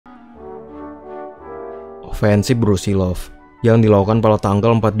Ofensif Brusilov yang dilakukan pada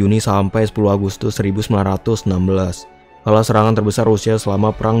tanggal 4 Juni sampai 10 Agustus 1916 adalah serangan terbesar Rusia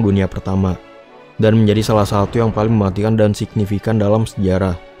selama Perang Dunia I dan menjadi salah satu yang paling mematikan dan signifikan dalam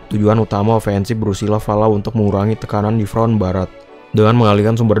sejarah. Tujuan utama ofensif Brusilov adalah untuk mengurangi tekanan di front barat dengan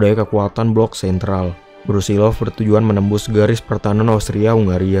mengalihkan sumber daya kekuatan blok sentral. Brusilov bertujuan menembus garis pertahanan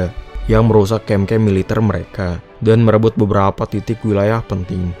Austria-Hongaria yang merusak kem-kem militer mereka dan merebut beberapa titik wilayah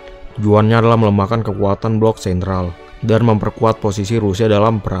penting. Tujuannya adalah melemahkan kekuatan blok sentral dan memperkuat posisi Rusia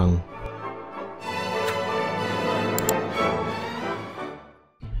dalam perang.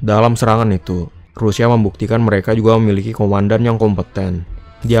 Dalam serangan itu, Rusia membuktikan mereka juga memiliki komandan yang kompeten.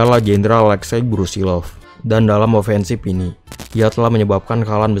 Dialah Jenderal Alexei Brusilov, dan dalam ofensif ini, ia telah menyebabkan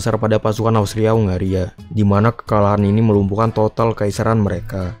kekalahan besar pada pasukan Austria-Hongaria, di mana kekalahan ini melumpuhkan total kekaisaran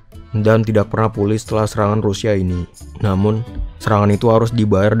mereka, dan tidak pernah pulih setelah serangan Rusia ini. Namun, serangan itu harus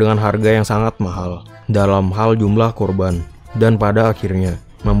dibayar dengan harga yang sangat mahal, dalam hal jumlah korban, dan pada akhirnya,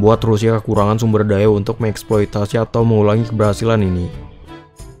 membuat Rusia kekurangan sumber daya untuk mengeksploitasi atau mengulangi keberhasilan ini.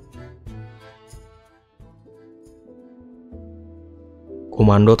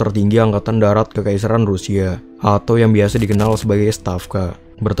 Komando Tertinggi Angkatan Darat Kekaisaran Rusia, atau yang biasa dikenal sebagai Stavka,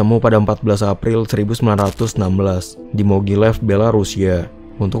 bertemu pada 14 April 1916 di Mogilev, Belarusia,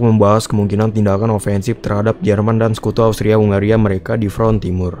 untuk membahas kemungkinan tindakan ofensif terhadap Jerman dan sekutu Austria-Hongaria mereka di Front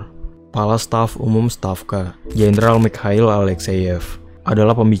Timur. Kepala Staf Umum Stavka, Jenderal Mikhail Alekseyev,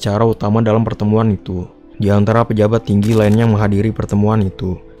 adalah pembicara utama dalam pertemuan itu. Di antara pejabat tinggi lainnya yang menghadiri pertemuan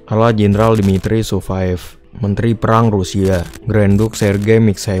itu adalah Jenderal Dmitry Suvaev, Menteri Perang Rusia, Grand Duk Sergei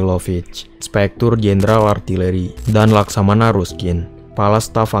Mikhailovich, Inspektur Jenderal Artileri, dan Laksamana Ruskin, Kepala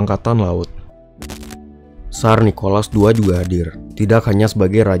Staf Angkatan Laut. Tsar Nicholas II juga hadir, tidak hanya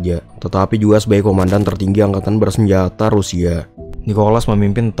sebagai raja, tetapi juga sebagai komandan tertinggi angkatan bersenjata Rusia. Nicholas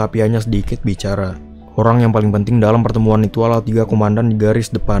memimpin tetapi hanya sedikit bicara. Orang yang paling penting dalam pertemuan itu adalah 3 komandan di garis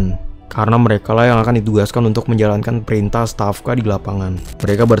depan, karena mereka lah yang akan ditugaskan untuk menjalankan perintah Stavka di lapangan.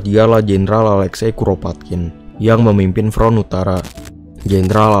 Mereka bertiga adalah Jenderal Alexei Kuropatkin yang memimpin front utara,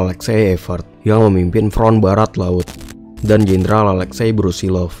 Jenderal Alexei Evert yang memimpin front barat laut, dan Jenderal Alexei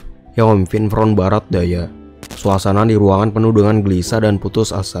Brusilov yang memimpin front barat daya. Suasana di ruangan penuh dengan gelisah dan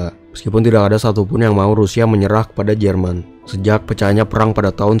putus asa, meskipun tidak ada satupun yang mau Rusia menyerah kepada Jerman. Sejak pecahnya perang pada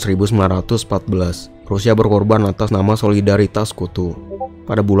tahun 1914, Rusia berkorban atas nama solidaritas sekutu.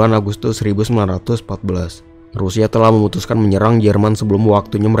 Pada bulan Agustus 1914, Rusia telah memutuskan menyerang Jerman sebelum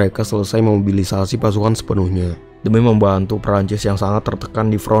waktunya mereka selesai memobilisasi pasukan sepenuhnya. Demi membantu Prancis yang sangat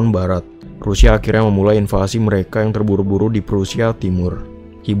tertekan di front barat, Rusia akhirnya memulai invasi mereka yang terburu-buru di Rusia Timur.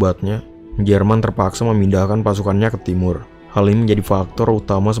 Akibatnya, Jerman terpaksa memindahkan pasukannya ke timur. Hal ini menjadi faktor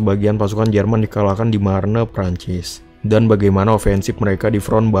utama sebagian pasukan Jerman dikalahkan di Marne, Prancis, dan bagaimana ofensif mereka di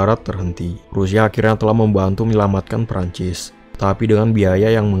front barat terhenti. Rusia akhirnya telah membantu menyelamatkan Prancis, tapi dengan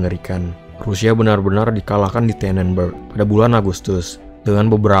biaya yang mengerikan. Rusia benar-benar dikalahkan di Tannenberg pada bulan Agustus. Dengan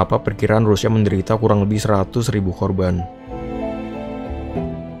beberapa perkiraan Rusia menderita kurang lebih 100.000 korban.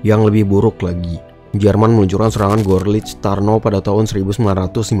 Yang lebih buruk lagi, Jerman meluncurkan serangan Gorlitz-Tarnow pada tahun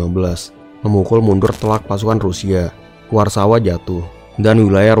 1915, memukul mundur telak pasukan Rusia. Warsawa jatuh, dan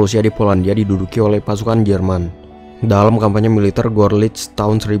wilayah Rusia di Polandia diduduki oleh pasukan Jerman. Dalam kampanye militer Gorlitz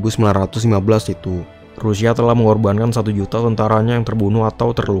tahun 1915 itu, Rusia telah mengorbankan 1 juta tentaranya yang terbunuh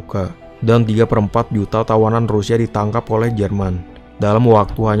atau terluka, dan 3/4 juta tawanan Rusia ditangkap oleh Jerman dalam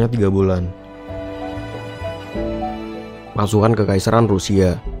waktu hanya 3 bulan. Pasukan Kekaisaran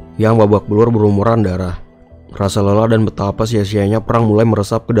Rusia yang babak belur berlumuran darah. Rasa lelah dan betapa sia-sianya perang mulai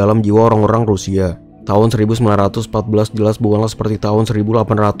meresap ke dalam jiwa orang-orang Rusia. Tahun 1914 jelas bukanlah seperti tahun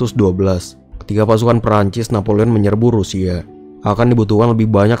 1812. Ketika pasukan Perancis Napoleon menyerbu Rusia, akan dibutuhkan lebih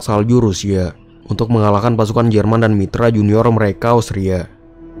banyak salju Rusia untuk mengalahkan pasukan Jerman dan mitra junior mereka Austria.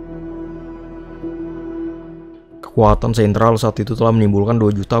 Kekuatan sentral saat itu telah menimbulkan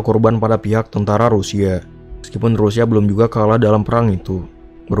 2 juta korban pada pihak tentara Rusia. Meskipun Rusia belum juga kalah dalam perang itu,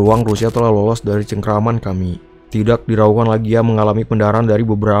 beruang Rusia telah lolos dari cengkraman kami. Tidak diragukan lagi ia mengalami pendarahan dari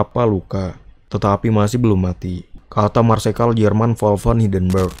beberapa luka, tetapi masih belum mati, kata Marsekal Jerman von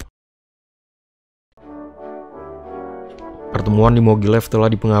Hindenburg. Pertemuan di Mogilev telah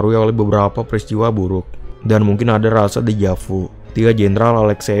dipengaruhi oleh beberapa peristiwa buruk, dan mungkin ada rasa deja vu. 3 Jenderal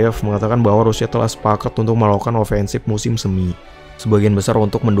Alekseyev mengatakan bahwa Rusia telah sepakat untuk melakukan ofensif musim semi, sebagian besar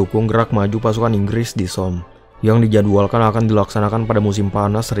untuk mendukung gerak maju pasukan Inggris di Somme, yang dijadwalkan akan dilaksanakan pada musim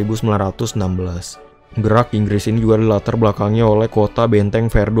panas 1916. Gerak Inggris ini juga dilatar belakangi oleh kota benteng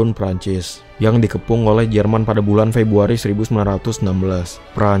Verdun, Prancis, yang dikepung oleh Jerman pada bulan Februari 1916.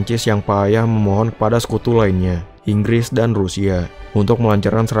 Prancis yang payah memohon kepada sekutu lainnya, Inggris dan Rusia, untuk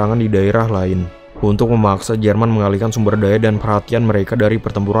melancarkan serangan di daerah lain. untuk memaksa Jerman mengalihkan sumber daya dan perhatian mereka dari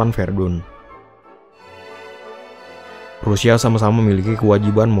pertempuran Verdun. Rusia sama-sama memiliki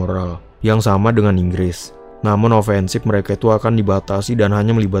kewajiban moral yang sama dengan Inggris. Namun ofensif mereka itu akan dibatasi dan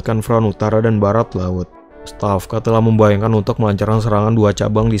hanya melibatkan front utara dan barat laut. Stavka telah membayangkan untuk melancarkan serangan 2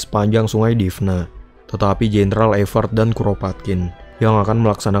 cabang di sepanjang sungai Dvina. Tetapi Jenderal Evert dan Kuropatkin yang akan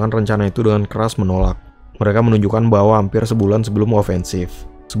melaksanakan rencana itu dengan keras menolak. Mereka menunjukkan bahwa hampir sebulan sebelum ofensif,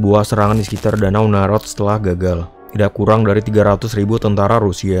 sebuah serangan di sekitar Danau Narod setelah gagal, tidak kurang dari 300.000 tentara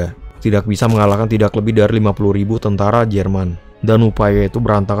Rusia tidak bisa mengalahkan tidak lebih dari 50.000 tentara Jerman. Dan upaya itu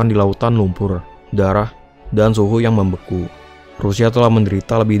berantakan di lautan lumpur, darah, dan suhu yang membeku. Rusia telah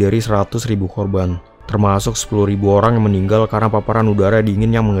menderita lebih dari 100.000 korban, termasuk 10.000 orang yang meninggal karena paparan udara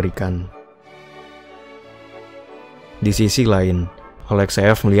dingin yang mengerikan. Di sisi lain, Alexei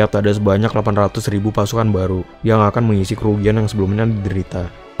melihat ada sebanyak 800.000 pasukan baru yang akan mengisi kerugian yang sebelumnya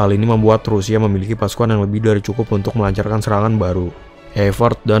diderita. Hal ini membuat Rusia memiliki pasukan yang lebih dari cukup untuk melancarkan serangan baru.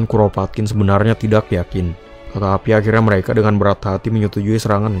 Evert dan Kuropatkin sebenarnya tidak yakin, tetapi akhirnya mereka dengan berat hati menyetujui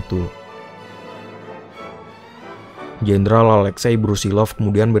serangan itu. Jenderal Alexei Brusilov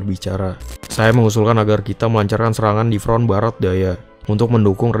kemudian berbicara, "Saya mengusulkan agar kita melancarkan serangan di front barat daya untuk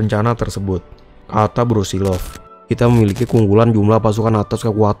mendukung rencana tersebut," kata Brusilov. "Kita memiliki keunggulan jumlah pasukan atas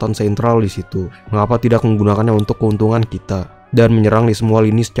kekuatan sentral di situ. Mengapa tidak menggunakannya untuk keuntungan kita dan menyerang di semua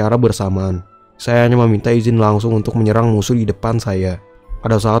lini secara bersamaan? Saya hanya meminta izin langsung untuk menyerang musuh di depan saya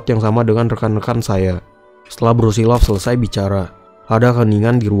pada saat yang sama dengan rekan-rekan saya." Setelah Brusilov selesai bicara, ada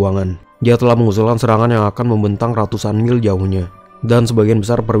keheningan di ruangan. Dia telah mengusulkan serangan yang akan membentang ratusan mil jauhnya, dan sebagian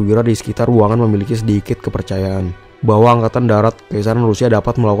besar perwira di sekitar ruangan memiliki sedikit kepercayaan bahwa angkatan darat Kekaisaran Rusia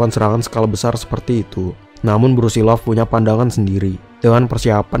dapat melakukan serangan skala besar seperti itu. Namun Brusilov punya pandangan sendiri dengan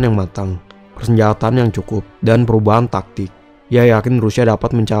persiapan yang matang, persenjataan yang cukup, dan perubahan taktik. Ia yakin Rusia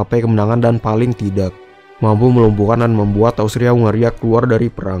dapat mencapai kemenangan dan paling tidak mampu melumpuhkan dan membuat Austria-Hongaria keluar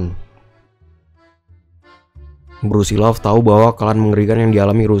dari perang. Brusilov tahu bahwa kekalahan mengerikan yang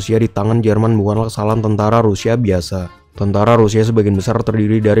dialami Rusia di tangan Jerman bukanlah kesalahan tentara Rusia biasa. Tentara Rusia sebagian besar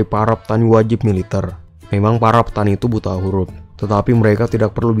terdiri dari para petani wajib militer. Memang para petani itu buta huruf, tetapi mereka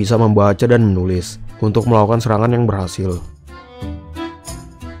tidak perlu bisa membaca dan menulis untuk melakukan serangan yang berhasil.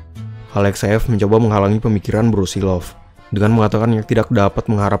 Alexei mencoba menghalangi pemikiran Brusilov dengan mengatakan yang tidak dapat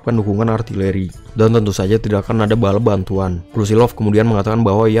mengharapkan dukungan artileri dan tentu saja tidak akan ada bala bantuan. Brusilov kemudian mengatakan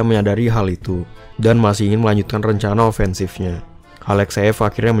bahwa ia menyadari hal itu dan masih ingin melanjutkan rencana ofensifnya. Alexei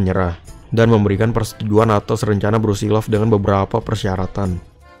akhirnya menyerah dan memberikan persetujuan atas rencana Brusilov dengan beberapa persyaratan.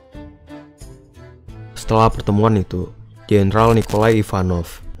 Setelah pertemuan itu, Jenderal Nikolai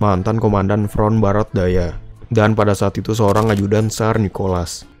Ivanov, mantan komandan front barat daya, dan pada saat itu seorang ajudan Tsar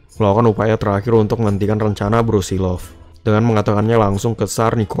Nicholas, melakukan upaya terakhir untuk menghentikan rencana Brusilov dengan mengatakannya langsung ke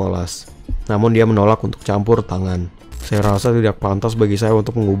Tsar Nicholas. Namun dia menolak untuk campur tangan. "Saya rasa tidak pantas bagi saya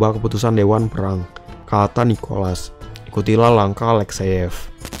untuk mengubah keputusan Dewan Perang," kata Nicholas. "Ikutilah langkah Alexei."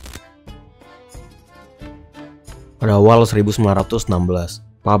 Pada awal 1916,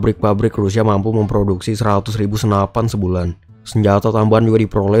 pabrik-pabrik Rusia mampu memproduksi 100.000 senapan sebulan. Senjata tambahan juga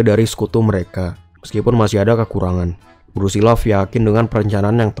diperoleh dari sekutu mereka, meskipun masih ada kekurangan. Brusilov yakin dengan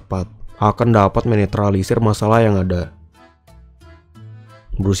perencanaan yang tepat akan dapat menetralisir masalah yang ada.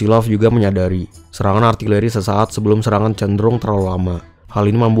 Brusilov juga menyadari serangan artileri sesaat sebelum serangan cenderung terlalu lama. Hal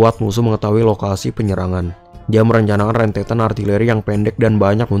ini membuat musuh mengetahui lokasi penyerangan. Dia merencanakan rentetan artileri yang pendek dan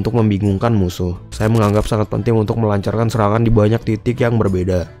banyak untuk membingungkan musuh. "Saya menganggap sangat penting untuk melancarkan serangan di banyak titik yang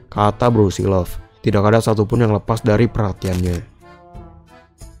berbeda," kata Brusilov. Tidak ada satupun yang lepas dari perhatiannya.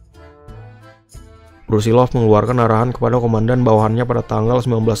 Brusilov mengeluarkan arahan kepada komandan bawahannya pada tanggal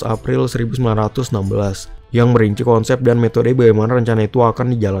 19 April 1916 yang merinci konsep dan metode bagaimana rencana itu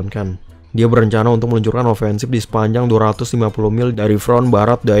akan dijalankan. Dia berencana untuk meluncurkan ofensif di sepanjang 250 mil dari front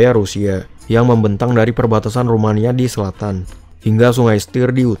barat daya Rusia yang membentang dari perbatasan Rumania di selatan hingga Sungai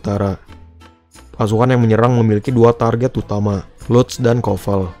Styr di utara. Pasukan yang menyerang memiliki 2 target utama, Lutsk dan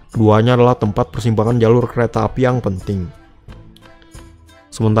Kovel. Keduanya adalah tempat persimpangan jalur kereta api yang penting.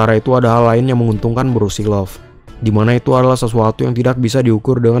 Sementara itu ada hal lain yang menguntungkan Brusilov, di mana itu adalah sesuatu yang tidak bisa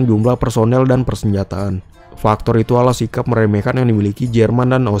diukur dengan jumlah personel dan persenjataan. Faktor itu adalah sikap meremehkan yang dimiliki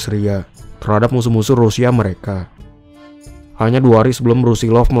Jerman dan Austria terhadap musuh-musuh Rusia mereka. Hanya 2 hari sebelum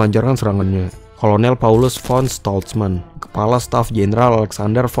Brusilov melancarkan serangannya, Kolonel Paulus von Stoltzmann, kepala staf Jenderal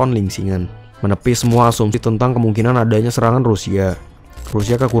Alexander von Linsingen, menepis semua asumsi tentang kemungkinan adanya serangan Rusia.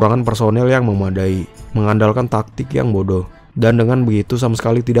 Rusia kekurangan personel yang memadai, mengandalkan taktik yang bodoh, dan dengan begitu sama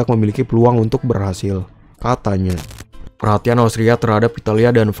sekali tidak memiliki peluang untuk berhasil, katanya. Perhatian Austria terhadap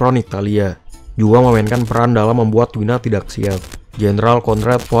Italia dan front Italia juga memainkan peran dalam membuat Wina tidak siap. Jenderal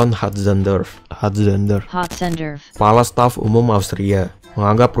Konrad von Hatzendorf, kepala staf umum Austria,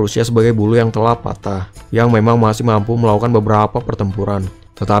 menganggap Rusia sebagai bulu yang telah patah, yang memang masih mampu melakukan beberapa pertempuran,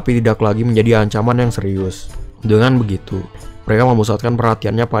 tetapi tidak lagi menjadi ancaman yang serius. Dengan begitu, mereka memusatkan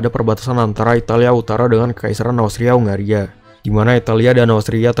perhatiannya pada perbatasan antara Italia Utara dengan Kekaisaran Austria-Hongaria, di mana Italia dan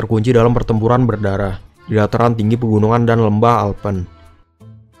Austria terkunci dalam pertempuran berdarah di dataran tinggi pegunungan dan lembah Alpen.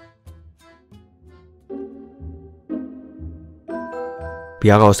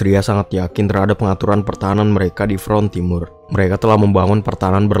 Pihak Austria sangat yakin terhadap pengaturan pertahanan mereka di Front Timur. Mereka telah membangun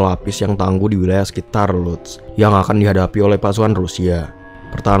pertahanan berlapis yang tangguh di wilayah sekitar Lutsk yang akan dihadapi oleh pasukan Rusia.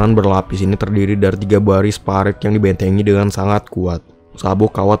 Pertahanan berlapis ini terdiri dari 3 baris parit yang dibentengi dengan sangat kuat.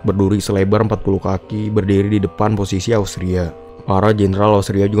 Sabuk kawat berduri selebar 40 kaki berdiri di depan posisi Austria. Para jenderal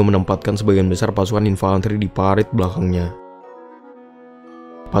Austria juga menempatkan sebagian besar pasukan infanteri di parit belakangnya.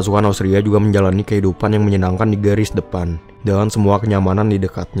 Pasukan Austria juga menjalani kehidupan yang menyenangkan di garis depan, dengan semua kenyamanan di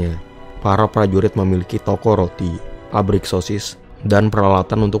dekatnya. Para prajurit memiliki toko roti, pabrik sosis, dan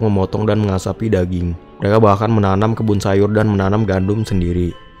peralatan untuk memotong dan mengasapi daging. Mereka bahkan menanam kebun sayur dan menanam gandum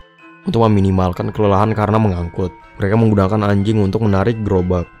sendiri. Untuk meminimalkan kelelahan karena mengangkut, mereka menggunakan anjing untuk menarik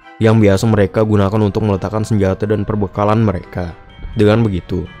gerobak, yang biasa mereka gunakan untuk meletakkan senjata dan perbekalan mereka. Dengan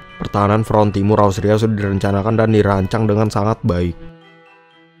begitu, pertahanan Front Timur Austria sudah direncanakan dan dirancang dengan sangat baik.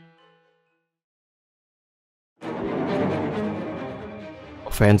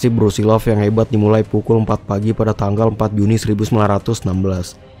 Ofensif Brusilov yang hebat dimulai pukul 4 pagi pada tanggal 4 Juni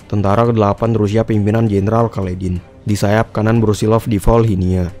 1916. Tentara ke-8 Rusia pimpinan Jenderal Kaledin di sayap kanan Brusilov di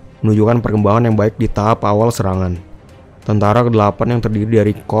Volhynia menunjukkan perkembangan yang baik di tahap awal serangan. Tentara ke-8 yang terdiri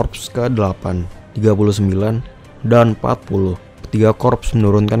dari Korps ke-8, 39, dan 40. Ketiga korps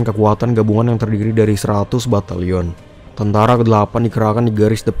menurunkan kekuatan gabungan yang terdiri dari 100 batalion. Tentara ke-8 dikerahkan di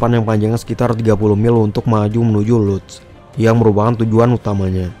garis depan yang panjangnya sekitar 30 mil untuk maju menuju Lutsk, yang merupakan tujuan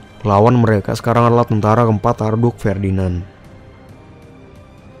utamanya. Lawan mereka sekarang adalah tentara keempat Arduk Ferdinand.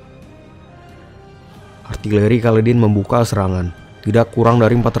 Artileri Kaledin membuka serangan. Tidak kurang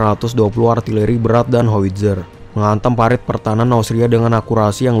dari 420 artileri berat dan howitzer menghantam parit pertahanan Austria dengan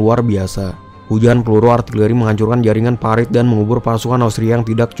akurasi yang luar biasa. Hujan peluru artileri menghancurkan jaringan parit dan mengubur pasukan Austria yang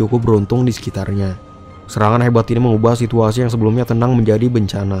tidak cukup beruntung di sekitarnya. Serangan hebat ini mengubah situasi yang sebelumnya tenang menjadi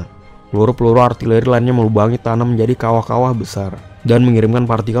bencana. Peluru-peluru artileri lainnya melubangi tanah menjadi kawah-kawah besar dan mengirimkan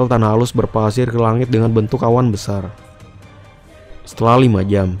partikel tanah halus berpasir ke langit dengan bentuk awan besar. Setelah 5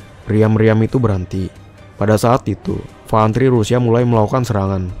 jam, meriam-meriam itu berhenti. Pada saat itu, infanteri Rusia mulai melakukan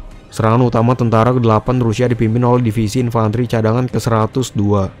serangan. Serangan utama tentara ke-8 Rusia dipimpin oleh divisi infanteri cadangan ke-102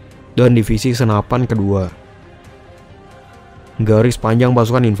 dan divisi senapan kedua. Garis panjang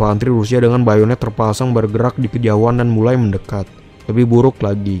pasukan infanteri Rusia dengan bayonet terpasang bergerak di kejauhan dan mulai mendekat. Lebih buruk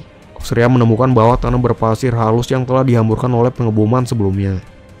lagi, Austria menemukan bahwa tanah berpasir halus yang telah dihamburkan oleh pengeboman sebelumnya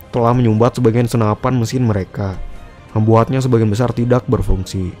telah menyumbat sebagian senapan mesin mereka, membuatnya sebagian besar tidak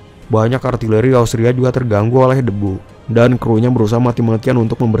berfungsi. Banyak artileri Austria juga terganggu oleh debu, dan krunya berusaha mati-matian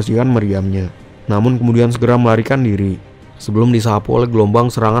untuk membersihkan meriamnya, namun kemudian segera melarikan diri sebelum disapu oleh gelombang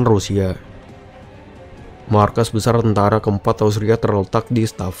serangan Rusia. Markas besar tentara keempat Austria terletak di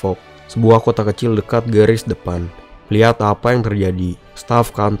Stavok, sebuah kota kecil dekat garis depan. Lihat apa yang terjadi.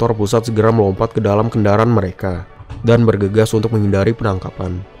 Staf kantor pusat segera melompat ke dalam kendaraan mereka dan bergegas untuk menghindari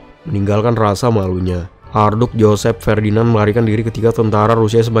penangkapan. Meninggalkan rasa malunya, Arduk Joseph Ferdinand melarikan diri ketika tentara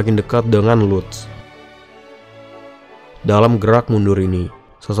Rusia semakin dekat dengan Lutsk. Dalam gerak mundur ini,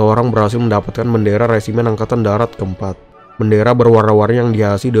 seseorang berhasil mendapatkan bendera resimen angkatan darat keempat. Bendera berwarna-warni yang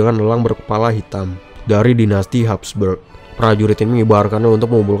dihiasi dengan elang berkepala hitam dari dinasti Habsburg. Prajurit ini mengibarkannya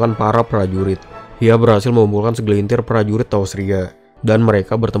untuk mengumpulkan para prajurit. Ia berhasil mengumpulkan segelintir prajurit Austria, dan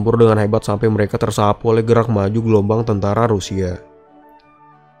mereka bertempur dengan hebat sampai mereka tersapu oleh gerak maju gelombang tentara Rusia.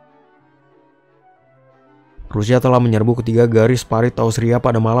 Rusia telah menyerbu ketiga garis parit Austria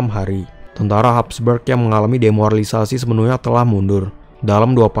pada malam hari. Tentara Habsburg yang mengalami demoralisasi sepenuhnya telah mundur.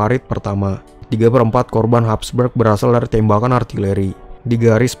 Dalam 2 parit pertama, 3/4 korban Habsburg berasal dari tembakan artileri. Di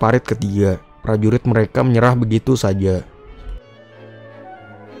garis parit ketiga, prajurit mereka menyerah begitu saja.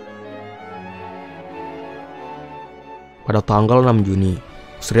 Pada tanggal 6 Juni,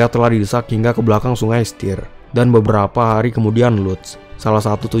 Austria telah didesak hingga ke belakang sungai Styr, dan beberapa hari kemudian Lutsk, salah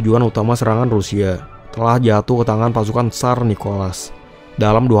satu tujuan utama serangan Rusia, telah jatuh ke tangan pasukan Tsar Nicholas.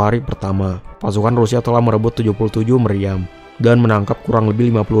 Dalam 2 hari pertama, pasukan Rusia telah merebut 77 meriam dan menangkap kurang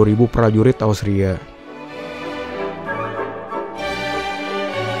lebih 50.000 prajurit Austria.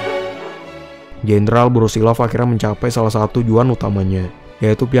 Jenderal Brusilov akhirnya mencapai salah satu tujuan utamanya,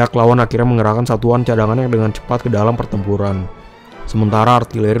 yaitu pihak lawan akhirnya mengerahkan satuan cadangannya dengan cepat ke dalam pertempuran. Sementara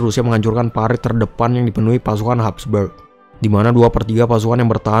artileri Rusia menghancurkan parit terdepan yang dipenuhi pasukan Habsburg. di mana 2/3 pasukan yang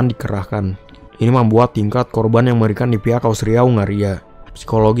bertahan dikerahkan. Ini membuat tingkat korban yang mengerikan di pihak Austria-Hongaria.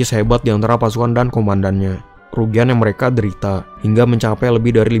 Psikologis hebat di antara pasukan dan komandannya. Kerugian yang mereka derita hingga mencapai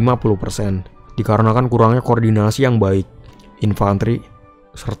lebih dari 50% dikarenakan kurangnya koordinasi yang baik infanteri,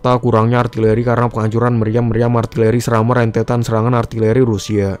 serta kurangnya artileri karena penghancuran meriam-meriam artileri selama rentetan serangan artileri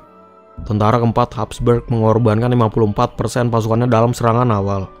Rusia. Tentara keempat Habsburg mengorbankan 54% pasukannya dalam serangan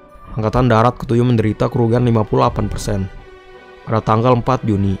awal. Angkatan darat ketujuh menderita kerugian 58%. Pada tanggal 4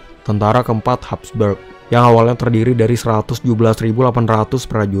 Juni, tentara keempat Habsburg yang awalnya terdiri dari 117.800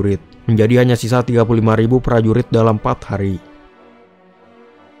 prajurit menjadi hanya sisa 35.000 prajurit dalam 4 hari.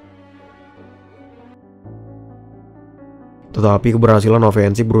 Tetapi keberhasilan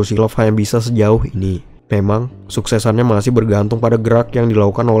ofensif Brusilov hanya bisa sejauh ini. Memang, suksesannya masih bergantung pada gerak yang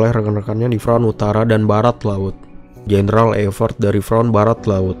dilakukan oleh rekan-rekannya di front utara dan barat laut. Jenderal Evert dari front barat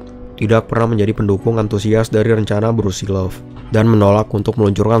laut tidak pernah menjadi pendukung antusias dari rencana Brusilov dan menolak untuk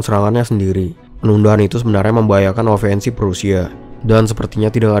meluncurkan serangannya sendiri. Penundaan itu sebenarnya membahayakan ofensif Rusia, dan sepertinya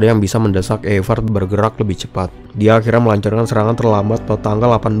tidak ada yang bisa mendesak Evert bergerak lebih cepat. Dia akhirnya melancarkan serangan terlambat pada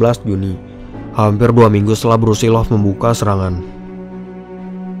tanggal 18 Juni, hampir 2 minggu setelah Brusilov membuka serangan.